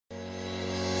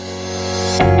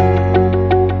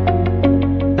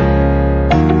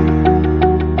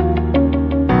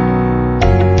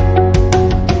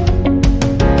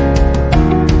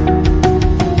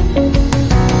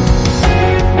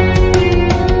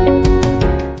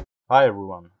Hi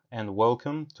everyone, and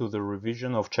welcome to the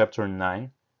revision of Chapter 9,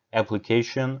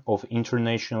 Application of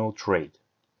International Trade.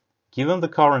 Given the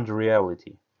current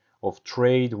reality of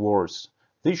trade wars,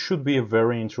 this should be a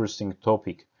very interesting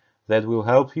topic that will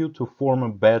help you to form a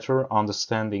better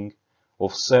understanding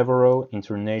of several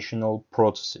international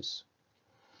processes.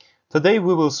 Today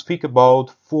we will speak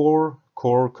about four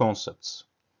core concepts.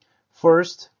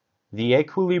 First, the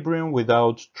equilibrium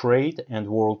without trade and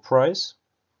world price.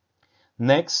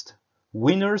 Next,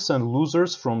 winners and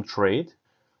losers from trade.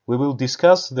 We will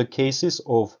discuss the cases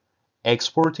of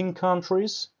exporting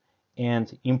countries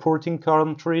and importing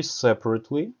countries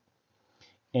separately.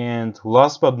 And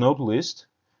last but not least,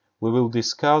 we will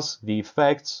discuss the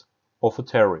effects of a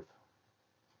tariff.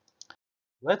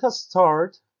 Let us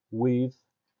start with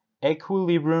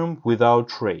equilibrium without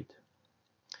trade.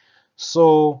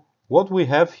 So what we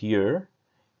have here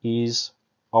is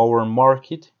our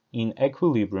market in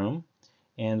equilibrium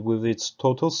and with its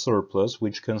total surplus,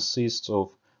 which consists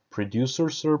of producer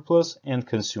surplus and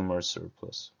consumer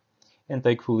surplus, and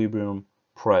equilibrium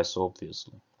price,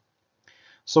 obviously.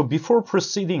 So before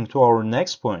proceeding to our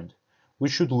next point, we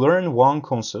should learn one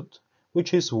concept,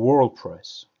 which is world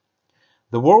price.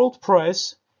 The world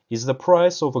price is the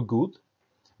price of a good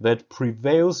that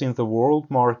prevails in the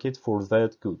world market for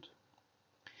that good.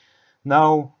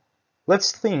 Now,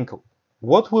 let's think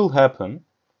what will happen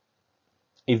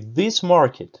if this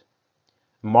market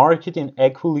in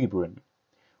equilibrium,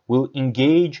 will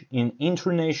engage in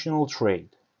international trade.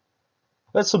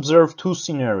 Let's observe two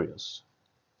scenarios.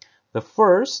 The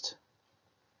first,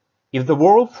 if the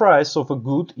world price of a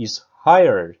good is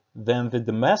higher than the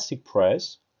domestic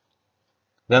price,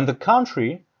 then the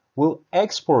country will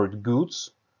export goods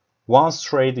once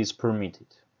trade is permitted.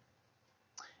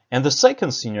 And the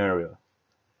second scenario,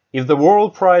 if the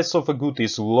world price of a good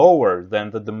is lower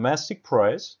than the domestic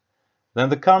price, then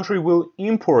the country will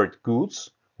import goods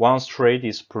once trade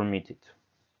is permitted.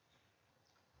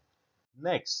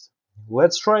 Next,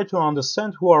 let's try to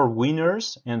understand who are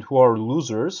winners and who are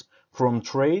losers from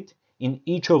trade in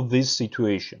each of these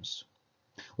situations.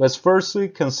 Let's firstly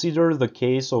consider the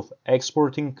case of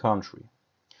exporting country.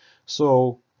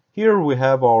 So here we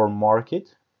have our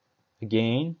market,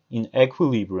 again in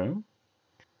equilibrium.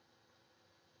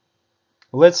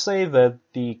 Let's say that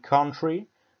the country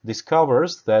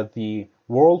discovers that the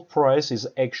world price is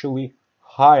actually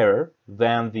higher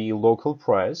than the local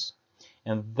price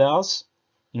and thus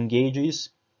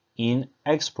engages in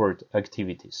export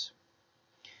activities.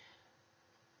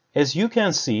 As you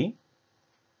can see,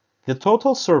 the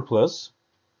total surplus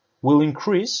will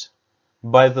increase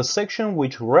by the section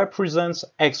which represents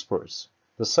exports,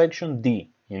 the section D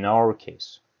in our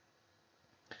case.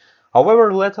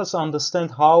 However, let us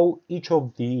understand how each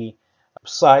of the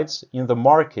sides in the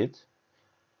market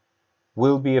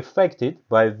will be affected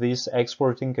by these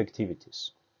exporting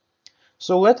activities.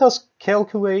 So let us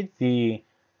calculate the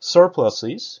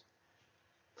surpluses,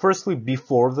 firstly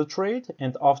before the trade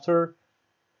and after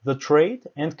the trade,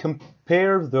 and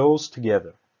compare those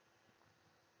together.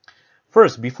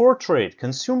 First, before trade,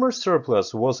 consumer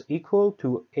surplus was equal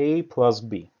to A plus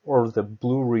B, or the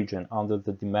blue region under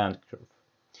the demand curve.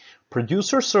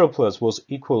 Producer surplus was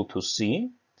equal to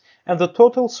C, and the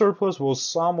total surplus was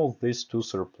sum of these two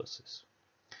surpluses.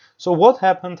 So what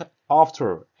happened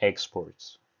after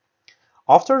exports?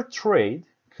 After trade,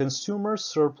 consumer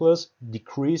surplus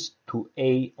decreased to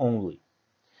A only.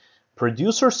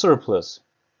 Producer surplus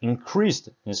increased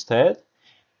instead,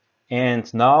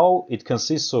 and now it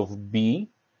consists of B,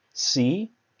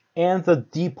 C, and the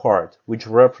D part, which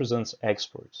represents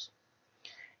exports.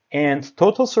 And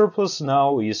total surplus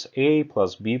now is A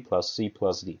plus B plus C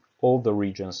plus D, all the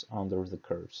regions under the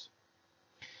curves.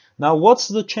 Now, what's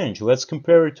the change? Let's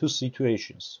compare two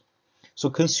situations. So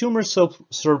consumer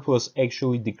surplus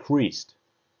actually decreased.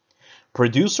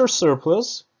 Producer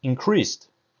surplus increased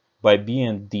by B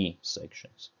and D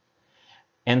sections.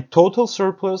 And total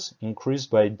surplus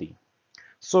increased by D.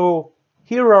 So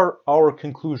here are our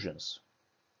conclusions.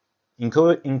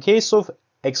 In case of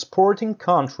exporting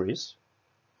countries,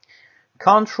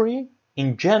 country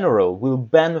in general will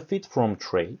benefit from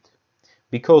trade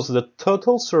because the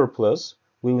total surplus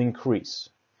will increase.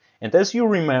 And as you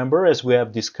remember, as we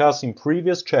have discussed in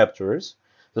previous chapters,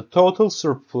 the total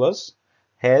surplus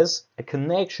has a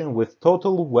connection with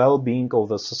total well-being of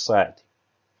the society.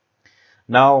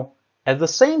 Now, at the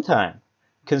same time,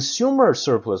 consumer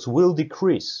surplus will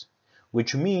decrease,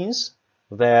 which means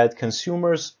that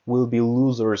consumers will be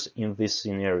losers in this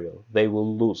scenario. They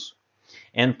will lose.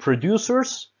 And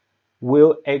producers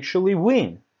will actually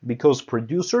win because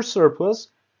producer surplus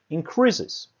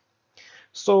increases.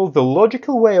 So the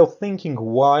logical way of thinking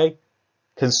why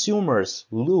consumers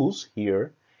lose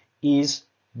here is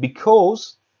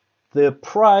because the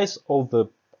price of the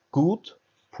good,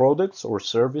 products or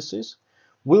services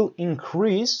will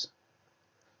increase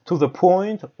to the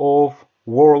point of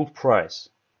world price.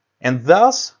 And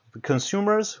thus, the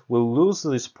consumers will lose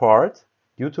this part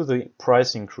due to the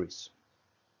price increase.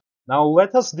 Now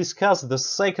let us discuss the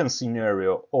second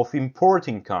scenario of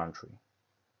importing country.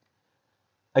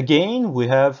 Again, we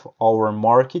have our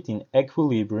market in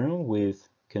equilibrium with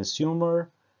consumer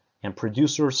and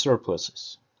producer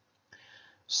surpluses.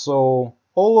 So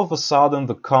all of a sudden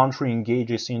the country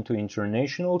engages into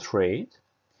international trade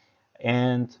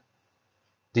and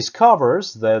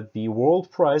discovers that the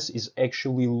world price is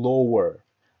actually lower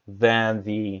than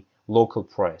the local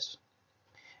price.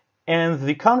 And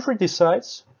the country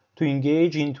decides to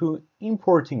engage into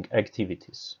importing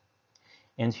activities.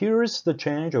 And here is the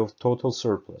change of total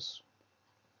surplus.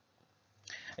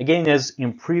 Again, as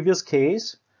in previous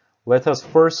case, let us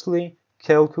firstly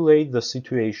calculate the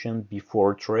situation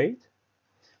before trade,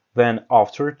 then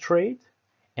after trade,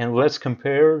 and let's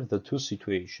compare the two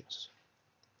situations.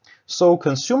 So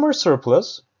consumer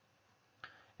surplus,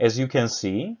 as you can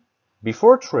see,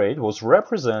 before trade was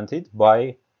represented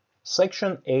by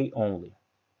section A only.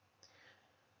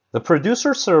 The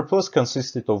producer surplus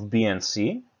consisted of B and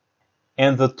C,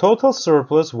 and the total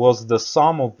surplus was the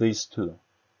sum of these two.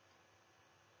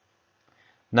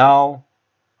 Now,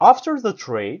 after the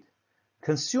trade,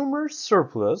 consumer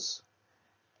surplus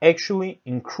actually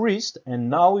increased and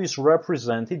now is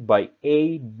represented by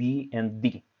A, B, and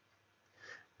D.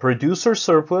 Producer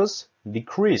surplus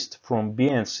decreased from B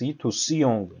and C to C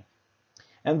only.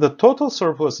 And the total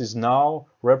surplus is now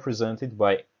represented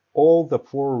by all the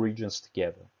four regions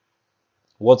together.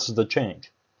 What's the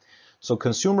change? So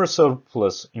consumer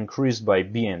surplus increased by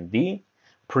B and D,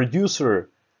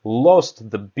 producer lost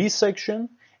the B section,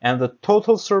 and the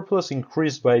total surplus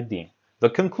increased by D. The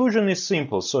conclusion is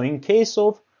simple. So in case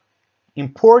of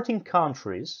importing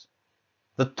countries,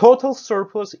 the total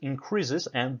surplus increases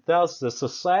and thus the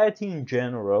society in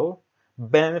general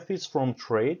benefits from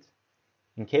trade,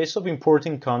 in case of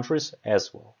importing countries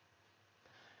as well.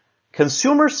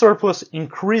 Consumer surplus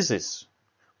increases,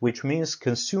 which means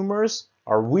consumers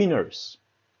are winners.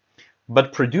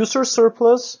 But producer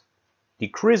surplus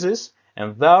decreases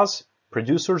and thus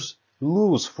producers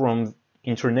lose from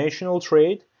international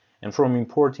trade and from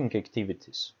importing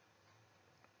activities.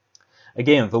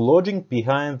 Again, the logic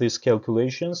behind these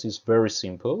calculations is very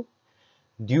simple.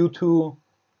 Due to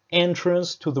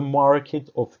entrance to the market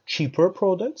of cheaper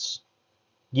products,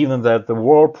 given that the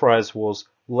world price was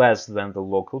less than the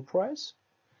local price,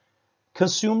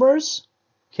 consumers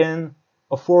can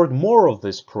afford more of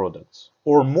these products,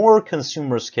 or more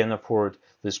consumers can afford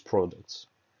these products.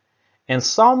 And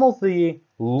some of the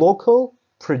local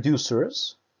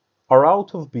producers are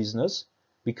out of business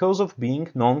because of being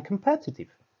non-competitive.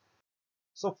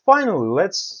 So finally,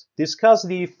 let's discuss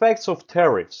the effects of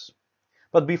tariffs.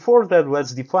 But before that,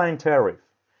 let's define tariff.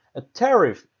 A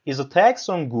tariff is a tax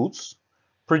on goods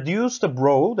produced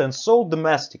abroad and sold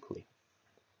domestically.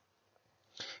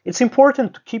 It's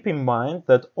important to keep in mind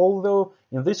that although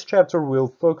in this chapter we'll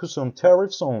focus on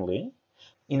tariffs only,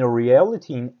 in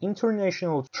reality in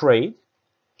international trade,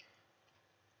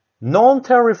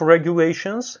 non-tariff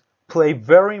regulations play a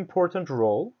very important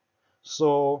role.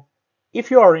 So if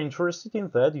you are interested in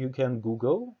that, you can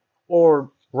Google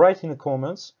or write in the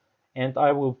comments, and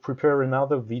I will prepare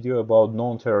another video about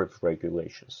non-tariff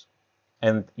regulations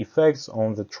and effects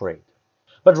on the trade.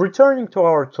 But returning to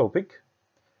our topic,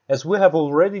 as we have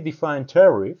already defined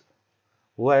tariff,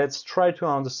 let's try to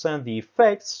understand the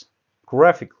effects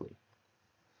graphically.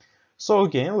 So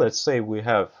again, let's say we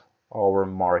have our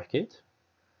market,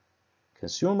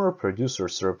 consumer producer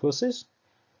surpluses,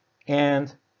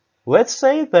 and let's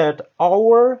say that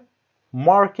our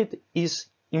market is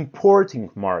importing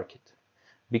market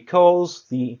because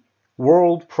the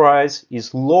world price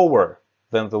is lower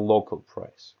than the local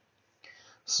price.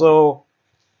 So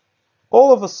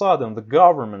all of a sudden the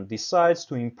government decides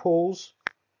to impose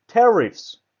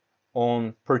tariffs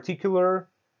on particular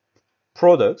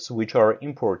products which are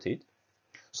imported.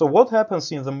 So what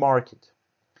happens in the market?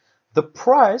 The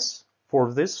price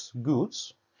for these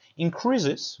goods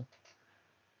increases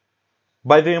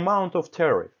by the amount of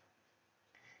tariff.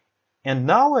 And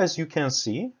now, as you can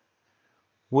see,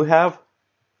 we have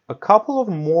a couple of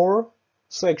more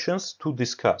sections to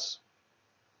discuss.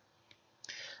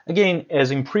 Again,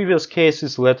 as in previous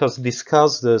cases, let us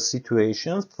discuss the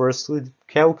situation, firstly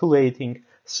calculating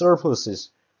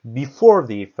surpluses before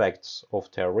the effects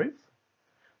of tariff,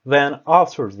 then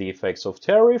after the effects of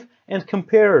tariff, and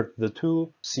compare the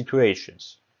two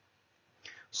situations.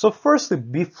 So firstly,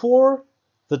 before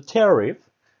the tariff,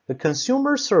 the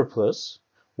consumer surplus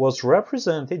was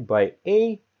represented by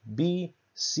A, B,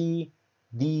 C,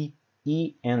 D,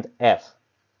 E, and F.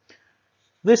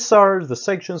 These are the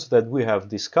sections that we have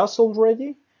discussed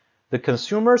already. The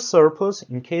consumer surplus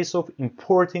in case of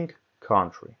importing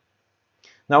country.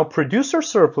 Now, producer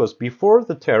surplus before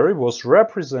the tariff was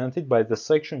represented by the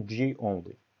section G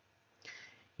only.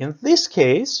 In this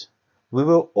case, we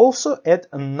will also add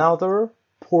another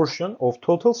portion of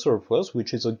total surplus,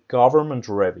 which is a government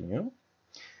revenue,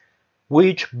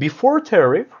 which before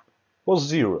tariff was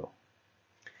 0.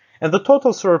 And the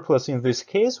total surplus in this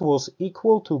case was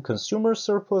equal to consumer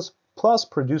surplus plus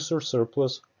producer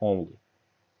surplus only.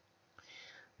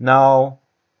 Now,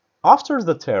 after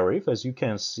the tariff, as you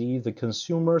can see, the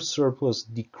consumer surplus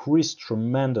decreased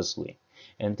tremendously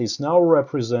and is now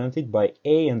represented by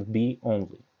A and B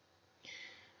only.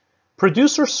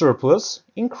 Producer surplus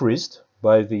increased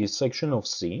by the section of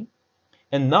C,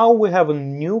 and now we have a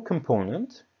new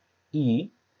component, E,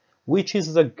 which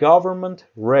is the government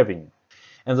revenue.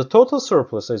 And the total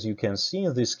surplus, as you can see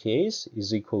in this case,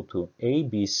 is equal to A,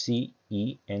 B, C,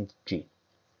 E, and G.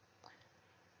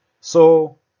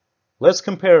 So let's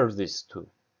compare these two.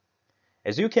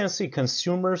 As you can see,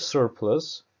 consumer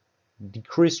surplus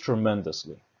decreased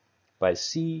tremendously by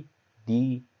C,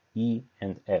 D, E,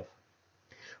 and F.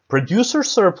 Producer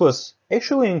surplus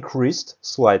actually increased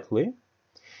slightly,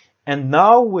 and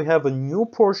now we have a new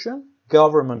portion,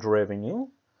 government revenue,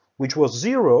 which was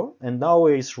 0 and now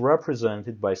is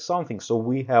represented by something, so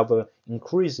we have an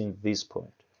increase in this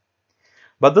point.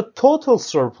 But the total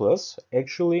surplus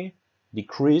actually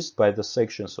decreased by the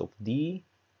sections of D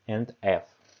and F.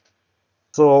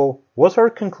 So what are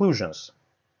conclusions?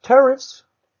 Tariffs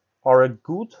are a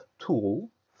good tool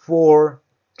for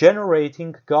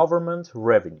generating government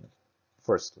revenue,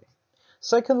 firstly.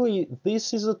 Secondly,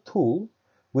 this is a tool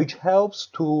which helps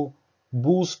to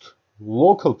boost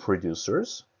local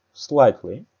producers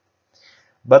slightly,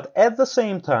 but at the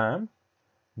same time,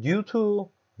 due to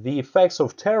the effects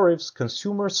of tariffs,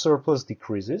 consumer surplus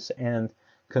decreases and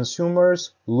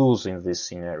consumers lose in this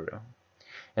scenario.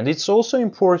 And it's also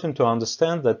important to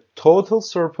understand that total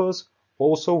surplus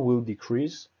also will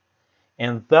decrease,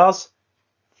 and thus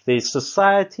the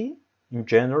society in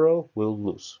general will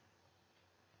lose.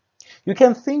 You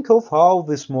can think of how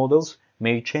these models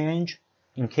may change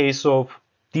in case of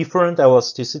different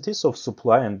elasticities of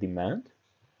supply and demand.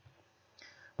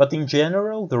 But in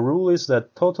general, the rule is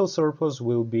that total surplus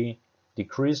will be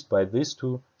decreased by these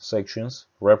two sections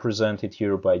represented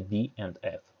here by D and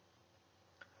F.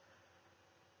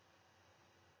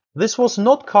 This was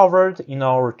not covered in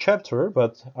our chapter,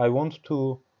 but I want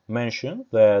to mention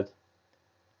that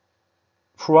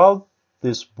throughout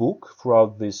this book,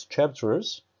 throughout these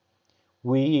chapters,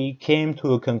 we came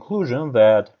to a conclusion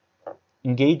that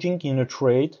engaging in a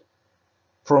trade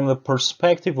from the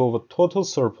perspective of a total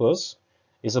surplus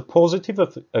is a positive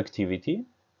activity,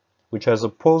 which has a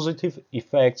positive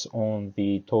effects on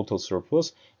the total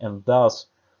surplus and thus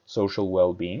social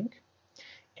well-being.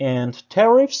 And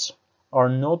tariffs are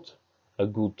not a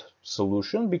good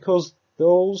solution because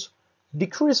those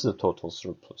decrease the total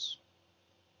surplus.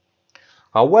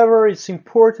 However, it's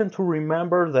important to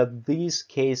remember that these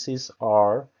cases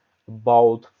are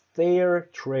about fair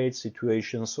trade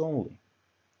situations only.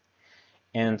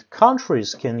 And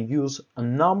countries can use a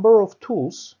number of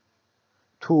tools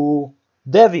to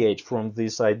deviate from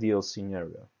this ideal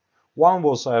scenario. One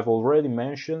was, I've already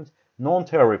mentioned,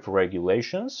 non-tariff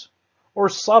regulations or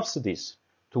subsidies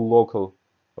to local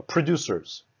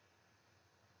producers.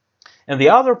 And the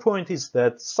other point is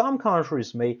that some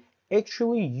countries may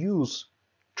actually use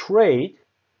trade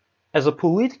as a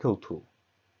political tool.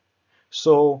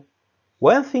 So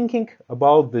when thinking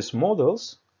about these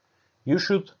models, you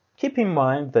should keep in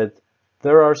mind that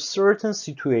there are certain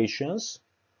situations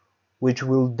which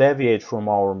will deviate from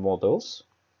our models.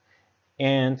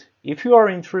 And if you are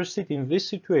interested in these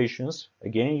situations,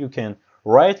 again, you can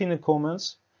write in the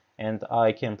comments and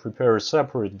I can prepare a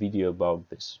separate video about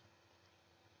this.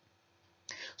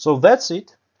 So that's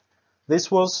it. This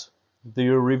was the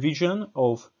revision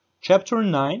of Chapter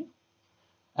 9,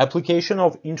 Application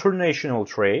of International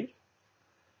Trade.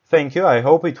 Thank you. I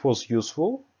hope it was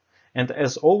useful. And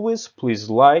as always, please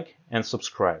like and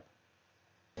subscribe.